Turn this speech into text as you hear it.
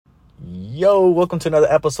Yo, welcome to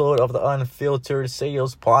another episode of the Unfiltered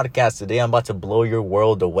Sales Podcast. Today I'm about to blow your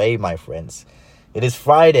world away, my friends. It is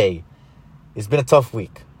Friday. It's been a tough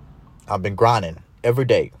week. I've been grinding every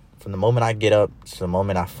day from the moment I get up to the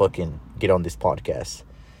moment I fucking get on this podcast,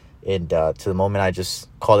 and to the moment I just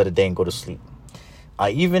call it a day and go to sleep. I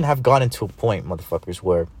even have gotten to a point, motherfuckers,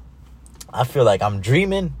 where I feel like I'm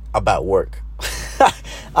dreaming about work.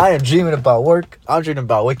 I am dreaming about work. I'm dreaming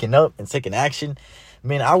about waking up and taking action.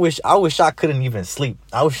 Man, I wish I couldn't even sleep.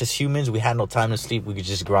 I wish as humans we had no time to sleep. We could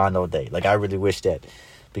just grind all day. Like, I really wish that,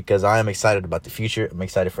 because I am excited about the future. I'm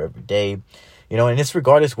excited for every day. And it's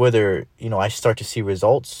regardless whether, I start to see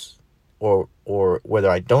results or whether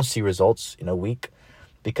I don't see results in a week.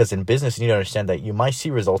 Because in business, you need to understand that you might see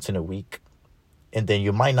results in a week and then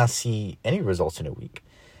you might not see any results in a week.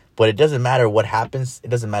 But it doesn't matter what happens. It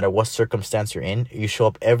doesn't matter what circumstance you're in. You show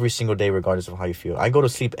up every single day regardless of how you feel. I go to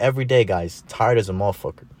sleep every day, guys, tired as a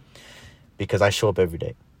motherfucker, because I show up every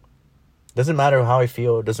day. Doesn't matter how I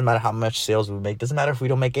feel. Doesn't matter how much sales we make. Doesn't matter if we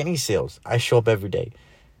don't make any sales. I show up every day,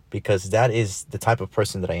 because that is the type of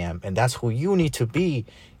person that I am. And that's who you need to be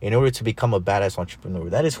in order to become a badass entrepreneur.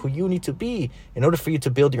 That is who you need to be in order for you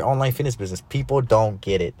to build your online fitness business. People don't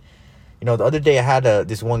get it. The other day I had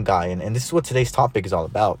this one guy, and this is what today's topic is all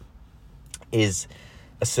about, is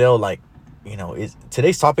a sale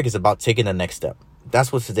today's topic is about taking the next step.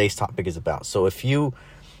 That's what today's topic is about. So if you're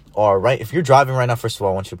driving right now, first of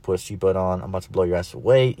all, I want you to put a seatbelt on. I'm about to blow your ass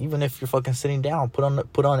away. Even if you're fucking sitting down, put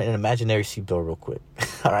on an imaginary seatbelt real quick.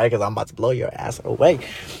 All right, because I'm about to blow your ass away.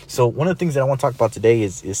 So one of the things that I want to talk about today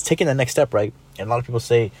is taking the next step, right? And a lot of people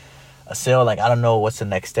say a sale, I don't know what's the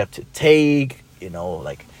next step to take, and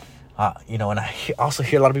I also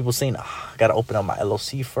hear a lot of people saying, I got to open up my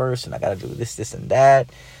LLC first, and I got to do this, and that.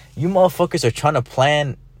 You motherfuckers are trying to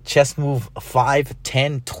plan chess move 5,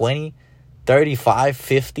 10, 20, 35,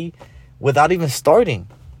 50 without even starting.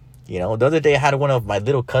 The other day I had one of my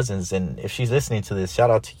little cousins, and if she's listening to this, shout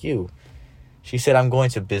out to you. She said, I'm going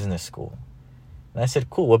to business school. And I said,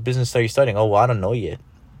 cool, what business are you studying? Oh, well, I don't know yet.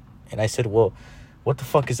 And I said, well, what the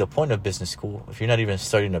fuck is the point of business school if you're not even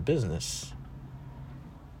starting a business?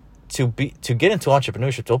 To get into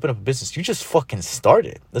entrepreneurship, to open up a business, you just fucking start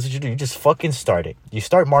it. That's what you do. You just fucking start it. You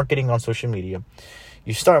start marketing on social media.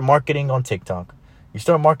 You start marketing on TikTok. You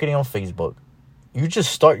start marketing on Facebook. You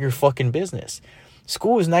just start your fucking business.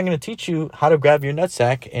 School is not going to teach you how to grab your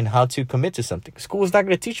nutsack and how to commit to something. School is not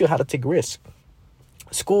going to teach you how to take risks.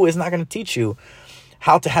 School is not going to teach you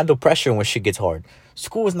how to handle pressure when shit gets hard.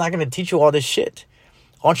 School is not going to teach you all this shit.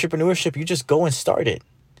 Entrepreneurship, you just go and start it.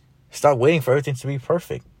 Start waiting for everything to be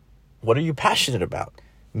perfect. What are you passionate about?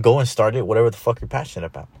 Go and start it, whatever the fuck you're passionate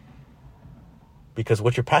about. Because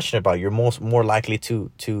what you're passionate about, you're more likely to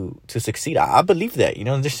succeed. I believe that.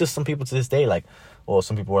 There's just some people to this day,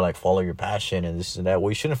 some people are like, follow your passion and this and that. Well,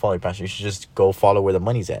 you shouldn't follow your passion. You should just go follow where the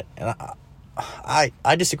money's at. And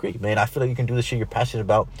I disagree, man. I feel like you can do the shit you're passionate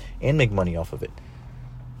about and make money off of it.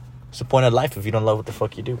 What's the point of life if you don't love what the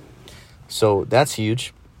fuck you do? So that's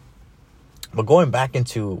huge. But going back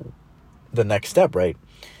into the next step, right?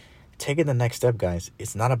 Taking the next step, guys,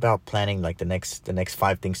 it's not about planning the next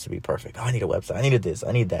 5 things to be perfect. Oh, I need a website. I needed this.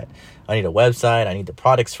 I need that. I need a website. I need the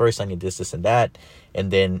products first. I need this, and that. And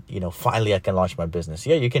then, finally I can launch my business.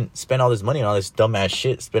 Yeah, you can spend all this money on all this dumbass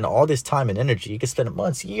shit, spend all this time and energy. You can spend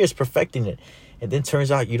months, years perfecting it. And then turns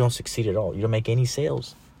out you don't succeed at all. You don't make any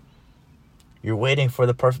sales. You're waiting for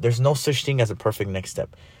the perfect. There's no such thing as a perfect next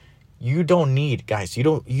step. You don't need, guys, you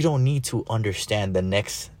don't need to understand the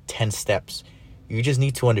next 10 steps. You just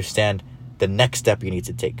need to understand the next step you need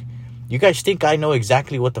to take. You guys think I know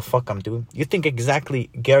exactly what the fuck I'm doing? You think exactly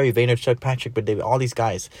Gary Vaynerchuk, Patrick Bet-David, all these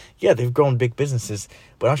guys. Yeah, they've grown big businesses.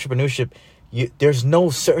 But entrepreneurship, there's no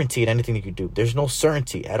certainty in anything that you do. There's no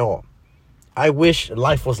certainty at all. I wish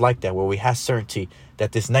life was like that, where we had certainty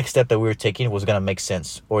that this next step that we were taking was going to make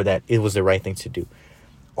sense, or that it was the right thing to do.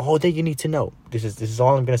 All that you need to know, this is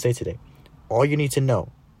all I'm going to say today. All you need to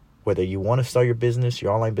know, whether you want to start your business,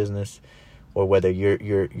 your online business, or whether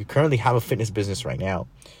you currently have a fitness business right now,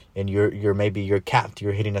 and you're capped,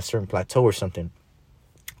 you're hitting a certain plateau or something.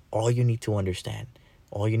 All you need to understand,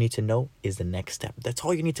 all you need to know is the next step. That's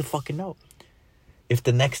all you need to fucking know. If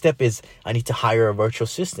the next step is, I need to hire a virtual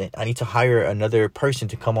assistant, I need to hire another person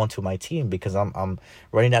to come onto my team because I'm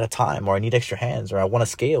running out of time, or I need extra hands, or I want to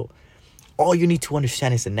scale. All you need to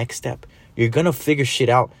understand is the next step. You're gonna figure shit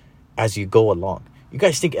out as you go along. You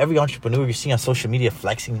guys think every entrepreneur you see on social media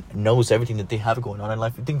flexing knows everything that they have going on in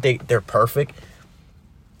life? You think they're perfect?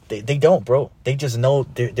 They don't, bro. They just know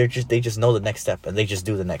they just know the next step, and they just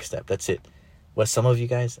do the next step. That's it. But some of you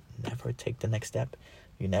guys never take the next step.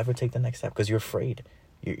 You never take the next step because you're afraid.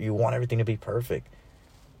 You want everything to be perfect.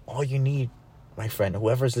 All you need, my friend,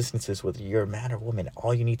 whoever's listening to this, whether you're a man or woman,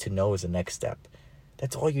 all you need to know is the next step.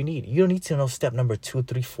 That's all you need. You don't need to know step number 2,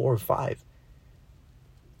 3, 4, or 5.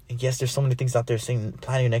 And yes, there's so many things out there saying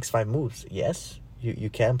plan your next 5 moves. Yes, you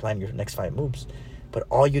can plan your next 5 moves. But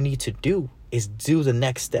all you need to do is do the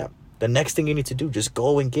next step. The next thing you need to do, just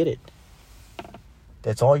go and get it.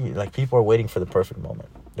 That's all you, like, people are waiting for the perfect moment.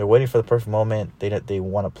 They're waiting for the perfect moment. They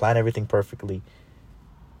want to plan everything perfectly.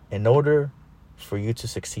 In order for you to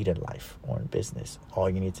succeed in life or in business, all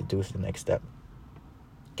you need to do is the next step.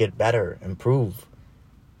 Get better, improve.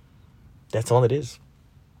 That's all it is.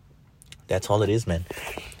 That's all it is, man.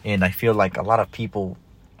 And I feel like a lot of people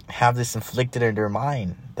have this inflicted in their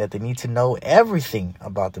mind that they need to know everything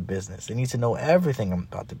about the business. They need to know everything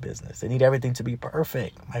about the business. They need everything to be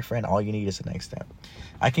perfect. My friend, all you need is the next step.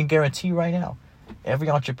 I can guarantee you right now, every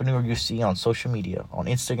entrepreneur you see on social media, on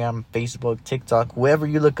Instagram, Facebook, TikTok, whoever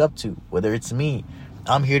you look up to, whether it's me,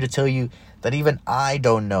 I'm here to tell you that even I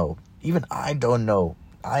don't know.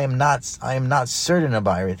 I am not certain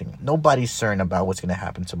about everything. Nobody's certain about what's going to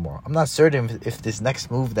happen tomorrow. I'm not certain if this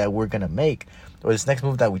next move that we're going to make or this next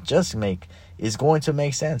move that we just make is going to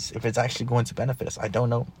make sense, if it's actually going to benefit us. I don't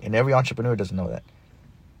know. And every entrepreneur doesn't know that.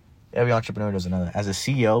 Every entrepreneur doesn't know that. As a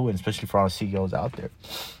CEO, and especially for our CEOs out there.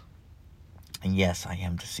 And yes, I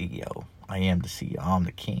am the CEO. I'm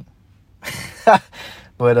the king.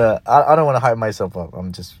 But I don't want to hype myself up.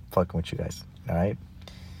 I'm just fucking with you guys. All right?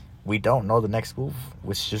 We don't know the next move.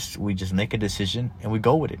 We just make a decision and we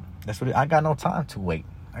go with it. That's what I got no time to wait.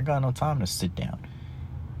 I got no time to sit down.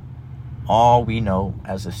 All we know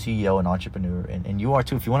as a CEO and entrepreneur, and you are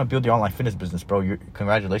too, if you want to build your online fitness business, bro,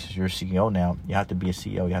 congratulations, you're a CEO now. You have to be a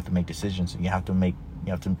CEO. You have to make decisions. And you have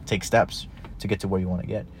to take steps to get to where you want to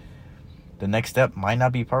get. The next step might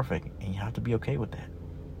not be perfect, and you have to be okay with that.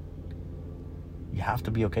 You have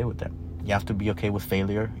to be okay with that. You have to be okay with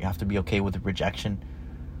failure. You have to be okay with rejection.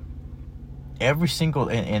 Every single,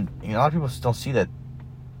 and a lot of people don't see that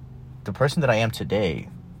the person that I am today,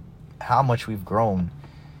 how much we've grown,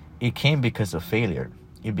 it came because of failure.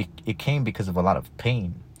 It came because of a lot of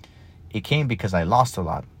pain. It came because I lost a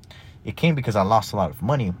lot. It came because I lost a lot of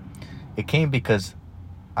money. It came because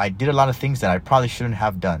I did a lot of things that I probably shouldn't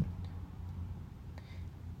have done.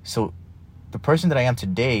 So the person that I am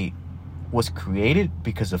today was created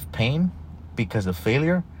because of pain, because of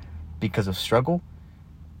failure, because of struggle,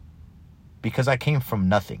 because I came from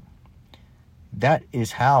nothing. That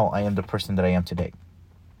is how I am the person that I am today.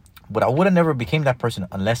 But I would have never became that person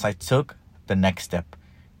unless I took the next step.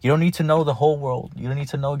 You don't need to know the whole world. You don't need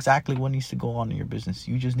to know exactly what needs to go on in your business.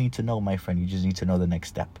 You just need to know, my friend. You just need to know the next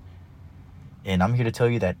step. And I'm here to tell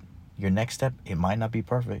you that your next step, it might not be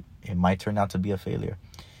perfect. It might turn out to be a failure.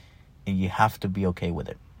 And you have to be okay with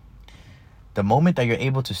it. The moment that you're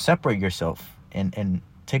able to separate yourself and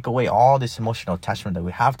take away all this emotional attachment that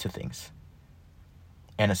we have to things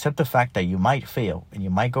and accept the fact that you might fail and you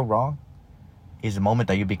might go wrong, is the moment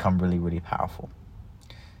that you become really, really powerful.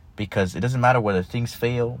 Because it doesn't matter whether things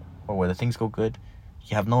fail or whether things go good.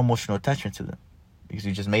 You have no emotional attachment to them. Because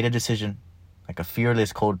you just made a decision like a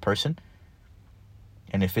fearless, cold person.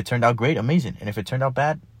 And if it turned out great, amazing. And if it turned out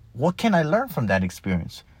bad, what can I learn from that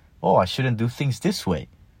experience? Oh, I shouldn't do things this way.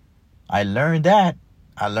 I learned that.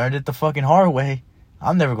 I learned it the fucking hard way.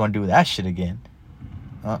 I'm never going to do that shit again.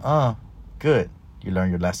 Good. You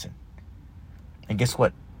learned your lesson. And guess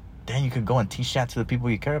what? Then you could go and teach that to the people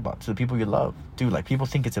you care about, to the people you love. Dude, like, people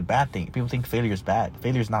think it's a bad thing. People think failure is bad.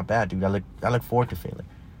 Failure is not bad, dude. I look forward to failing.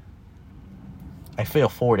 I fail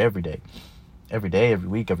forward every day. Every day, every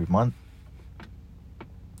week, every month.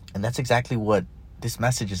 And that's exactly what this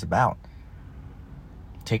message is about.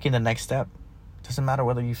 Taking the next step. Doesn't matter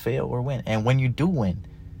whether you fail or win. And when you do win,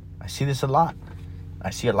 I see this a lot.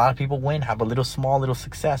 I see a lot of people win, have a small little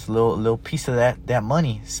success, a little piece of that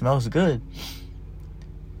money, smells good.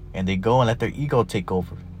 And they go and let their ego take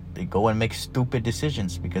over. They go and make stupid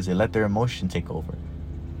decisions because they let their emotion take over.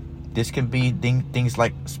 This can be things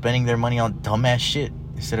like spending their money on dumbass shit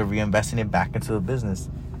instead of reinvesting it back into the business.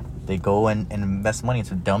 They go and invest money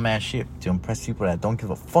into dumbass shit to impress people that don't give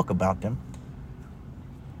a fuck about them.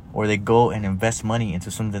 Or they go and invest money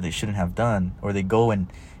into something that they shouldn't have done. Or they go and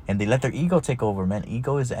they let their ego take over, man.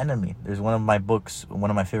 Ego is the enemy. There's one of my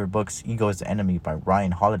favorite books, Ego is the Enemy, by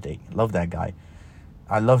Ryan Holiday. Love that guy.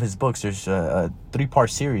 I love his books. There's a 3-part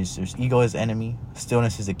series. There's Ego is the Enemy,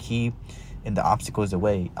 Stillness is the Key, and The Obstacle is the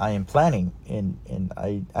Way. I am planning, and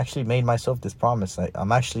I actually made myself this promise.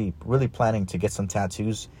 I'm actually really planning to get some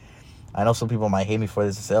tattoos. I know some people might hate me for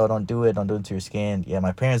this and say, oh, don't do it to your skin. Yeah,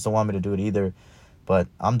 my parents don't want me to do it either. But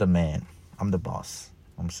I'm the man. I'm the boss.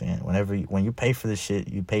 I'm saying, when you pay for the shit,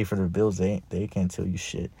 you pay for the bills. They can't tell you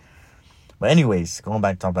shit. But anyways, going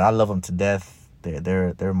back to topic, I love them to death.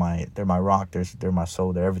 They're my rock. They're my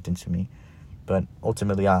soul. They're everything to me. But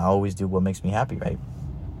ultimately, I always do what makes me happy, right?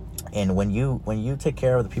 And when you take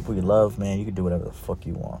care of the people you love, man, you can do whatever the fuck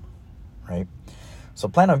you want, right? So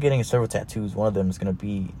plan on getting several tattoos. One of them is gonna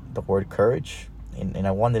be the word courage, and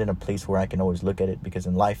I want it in a place where I can always look at it, because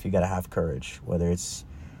in life you gotta have courage. Whether it's,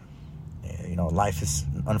 life is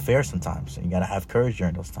unfair sometimes, and you gotta have courage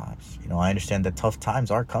during those times. I understand that tough times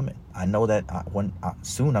are coming. I know that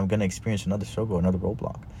soon I'm gonna experience another struggle, another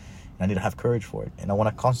roadblock, and I need to have courage for it. And I want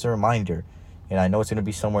a constant reminder, and I know it's gonna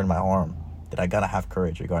be somewhere in my arm, that I gotta have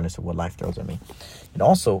courage regardless of what life throws at me. And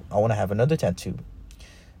also, I want to have another tattoo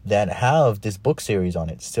that have this book series on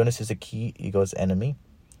it. Stillness is a key, ego is enemy,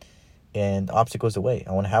 and obstacles away.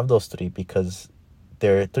 I want to have those three because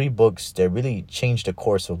there are 3 books that really changed the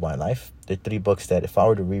course of my life. They're 3 books that if I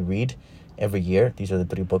were to reread every year, these are the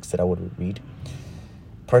 3 books that I would read.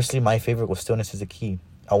 Personally, my favorite was Stillness is a Key.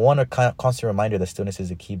 I want a constant reminder that stillness is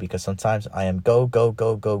a key, because sometimes I am go, go,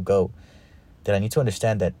 go, go, go. That I need to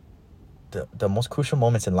understand that the most crucial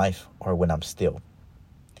moments in life are when I'm still.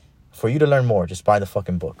 For you to learn more, just buy the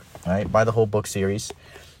fucking book, all right? Buy the whole book series.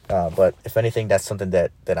 But if anything, that's something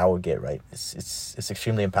that I would get, right? It's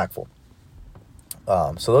extremely impactful.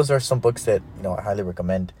 So those are some books that, I highly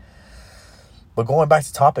recommend. But going back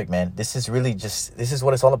to topic, man, this is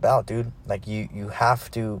what it's all about, dude. Like, you have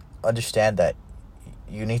to understand that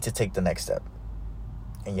you need to take the next step.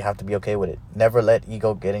 And you have to be okay with it. Never let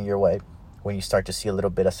ego get in your way. When you start to see a little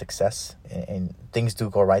bit of success and things do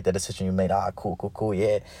go right, the decision you made, cool,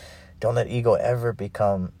 yeah. Don't let ego ever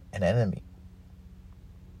become an enemy.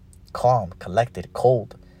 Calm, collected,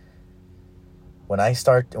 cold. When I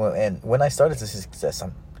started to see success,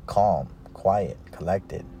 I'm calm, quiet,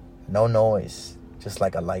 collected, no noise, just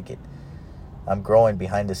like I like it. I'm growing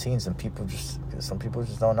behind the scenes, and some people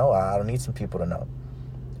just don't know. I don't need some people to know.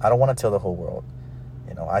 I don't want to tell the whole world.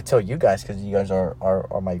 I tell you guys because you guys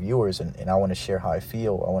are my viewers, and I want to share how I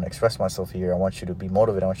feel. I want to express myself here. I want you to be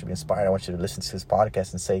motivated. I want you to be inspired. I want you to listen to this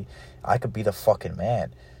podcast and say, I could be the fucking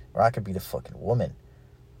man, or I could be the fucking woman.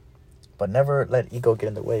 But never let ego get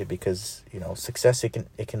in the way, because, success, it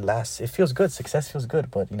can last. It feels good. Success feels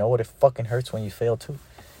good. But you know what? It fucking hurts when you fail too.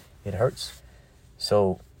 It hurts.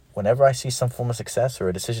 So whenever I see some form of success or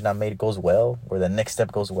a decision I made goes well, or the next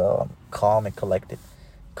step goes well, I'm calm and collected.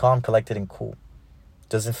 Calm, collected, and cool.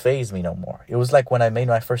 Doesn't phase me no more. It was like when I made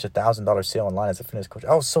my first $1,000 sale online as a fitness coach.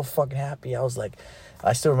 I was so fucking happy. I was like,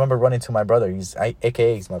 I still remember running to my brother. He's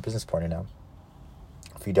my business partner now.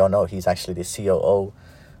 If you don't know, he's actually the COO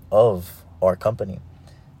of our company.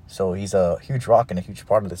 So he's a huge rock and a huge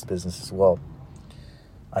part of this business as well.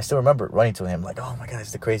 I still remember running to him like, oh my God,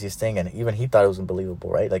 it's the craziest thing. And even he thought it was unbelievable,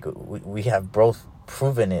 right? Like, we have both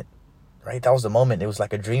proven it, right? That was the moment. It was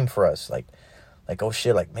like a dream for us. Like, oh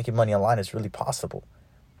shit, like making money online is really possible.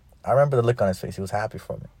 I remember the look on his face. He was happy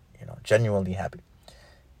for me, genuinely happy.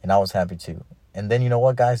 And I was happy too. And then, you know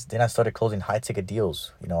what, guys? Then I started closing high-ticket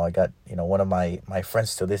deals. I got, one of my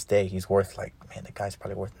friends to this day, he's worth like, man, the guy's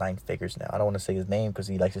probably worth 9 figures now. I don't want to say his name because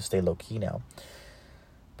he likes to stay low-key now.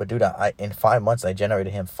 But, dude, I in 5 months, I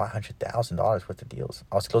generated him $500,000 worth of deals.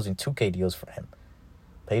 I was closing 2K deals for him.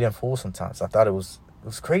 Paid in full sometimes. I thought it was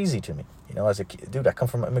crazy to me. As a kid, dude, I come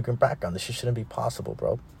from an immigrant background. This shit shouldn't be possible,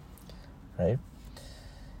 bro. Right?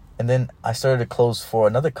 And then I started to close for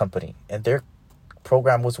another company, and their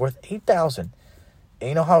program was worth $8,000. And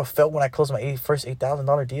you know how it felt when I closed my first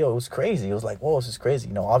 $8,000 deal? It was crazy. It was like, whoa, this is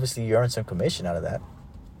crazy. Obviously you earn some commission out of that.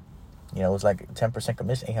 It was like 10%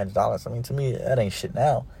 commission, $800. I mean, to me, that ain't shit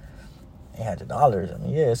now. $800. I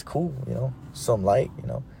mean, yeah, it's cool, some light,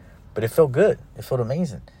 but it felt good. It felt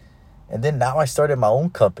amazing. And then now I started my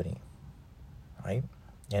own company, right?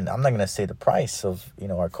 And I'm not going to say the price of,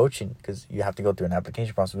 our coaching, because you have to go through an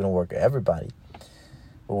application process. We don't work with everybody.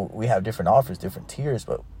 We have different offers, different tiers,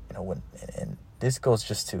 but, and this goes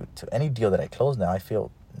just to any deal that I close now, I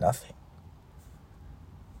feel nothing.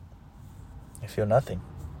 I feel nothing.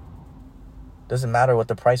 Doesn't matter what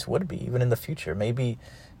the price would be, even in the future. Maybe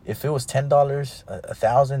if it was $10, $1,000,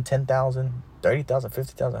 $10,000, $30,000,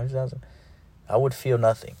 $50,000, $100,000, I would feel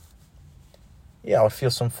nothing. Yeah, I would feel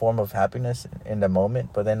some form of happiness in the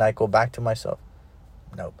moment, but then I go back to myself.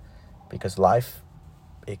 Nope. Because life,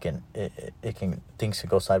 things can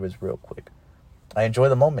go sideways real quick. I enjoy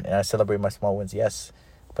the moment and I celebrate my small wins, yes.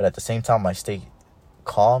 But at the same time, I stay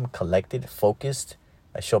calm, collected, focused.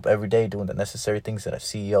 I show up every day doing the necessary things that a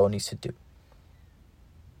CEO needs to do.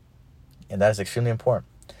 And that is extremely important.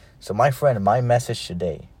 So my friend, my message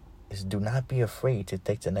today is do not be afraid to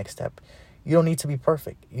take the next step. You don't need to be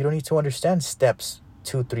perfect. You don't need to understand steps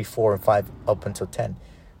 2, 3, 4, and 5 up until 10.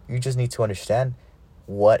 You just need to understand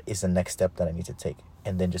what is the next step that I need to take,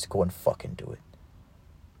 and then just go and fucking do it.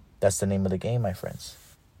 That's the name of the game, my friends.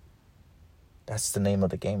 That's the name of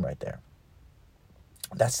the game right there.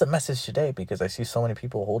 That's the message today, because I see so many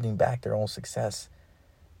people holding back their own success.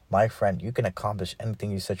 My friend, you can accomplish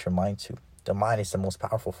anything you set your mind to. The mind is the most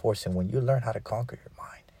powerful force, and when you learn how to conquer your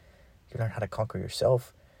mind, you learn how to conquer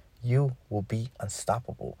yourself, you will be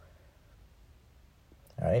unstoppable.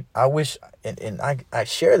 All right? I wish, and I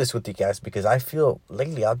share this with you guys because I feel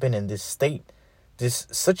lately I've been in this state, this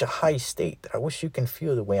such a high state, that I wish you can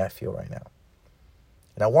feel the way I feel right now.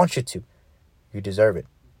 And I want you to. You deserve it.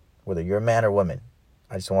 Whether you're a man or woman.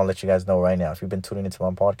 I just want to let you guys know right now, if you've been tuning into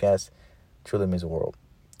my podcast, it truly means the world.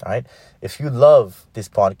 All right? If you love this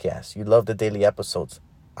podcast, you love the daily episodes,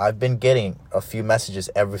 I've been getting a few messages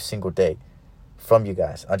every single day from you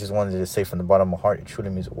guys. I just wanted to say from the bottom of my heart, it truly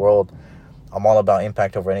means the world. I'm all about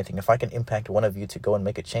impact over anything. If I can impact one of you to go and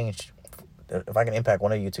make a change, if I can impact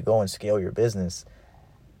one of you to go and scale your business,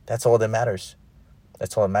 that's all that matters.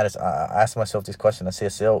 That's all that matters. I ask myself this question. I say,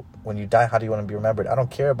 so when you die, how do you want to be remembered? I don't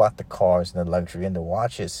care about the cars and the luxury and the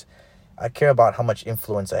watches. I care about how much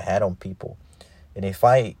influence I had on people. And if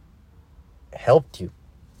I helped you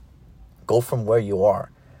go from where you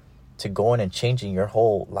are to going and changing your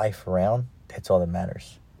whole life around, that's all that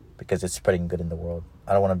matters, because it's spreading good in the world.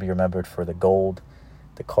 I don't want to be remembered for the gold,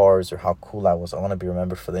 the cars, or how cool I was. I want to be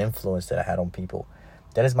remembered for the influence that I had on people.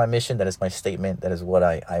 That is my mission. That is my statement. That is what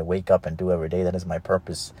I wake up and do every day. That is my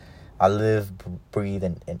purpose. I live, breathe,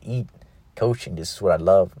 and eat coaching. This is what I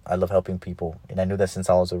love. I love helping people. And I knew that since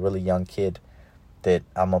I was a really young kid, that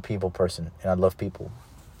I'm a people person and I love people.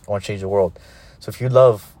 I want to change the world. So if you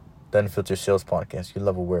love the Unfiltered Sales Podcast, you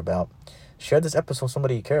love what we're about, share this episode with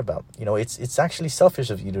somebody you care about. You know, it's actually selfish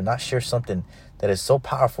of you to not share something that is so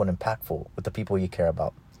powerful and impactful with the people you care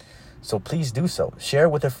about. So please do so. Share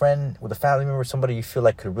with a friend, with a family member, somebody you feel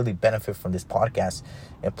like could really benefit from this podcast.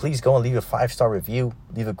 And please go and leave a 5-star review.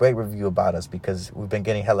 Leave a great review about us, because we've been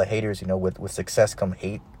getting hella haters. You know, with success comes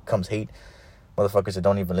hate. Motherfuckers that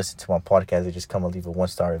don't even listen to my podcast, they just come and leave a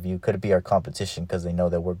 1-star review. Could it be our competition because they know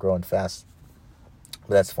that we're growing fast?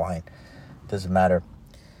 But that's fine. Doesn't matter.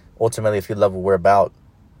 Ultimately, if you love what we're about,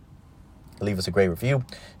 leave us a great review.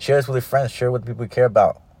 Share this with your friends. Share with people you care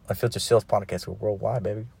about. Unfiltered Sales Podcast. We're worldwide,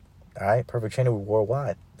 baby. All right, Perfect Trainer, we're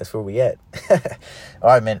worldwide. That's where we at. All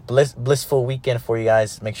right, man. Blissful weekend for you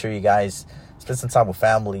guys. Make sure you guys spend some time with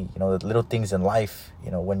family. You know, the little things in life.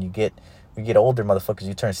 You know, when you get older, motherfuckers,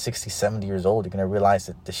 you turn 60, 70 years old, you're going to realize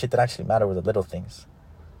that the shit that actually matter were the little things.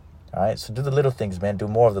 All right, so do the little things, man. Do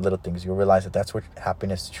more of the little things. You'll realize that that's where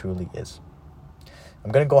happiness truly is.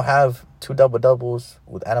 I'm going to go have 2 double-doubles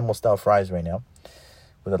with animal-style fries right now,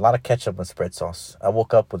 with a lot of ketchup and spread sauce. I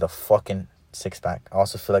woke up with a fucking 6-pack. I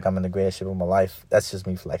also feel like I'm in the greatest shape of my life. That's just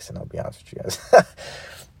me flexing, I'll be honest with you guys.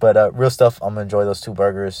 But real stuff, I'm going to enjoy those 2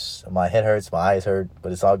 burgers. My head hurts, my eyes hurt,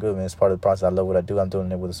 but it's all good, man. It's part of the process. I love what I do. I'm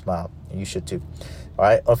doing it with a smile, and you should too. All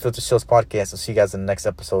right, Unfiltered Sales Podcast. I'll see you guys in the next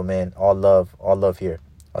episode, man. All love here.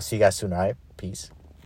 I'll see you guys soon, all right? Peace.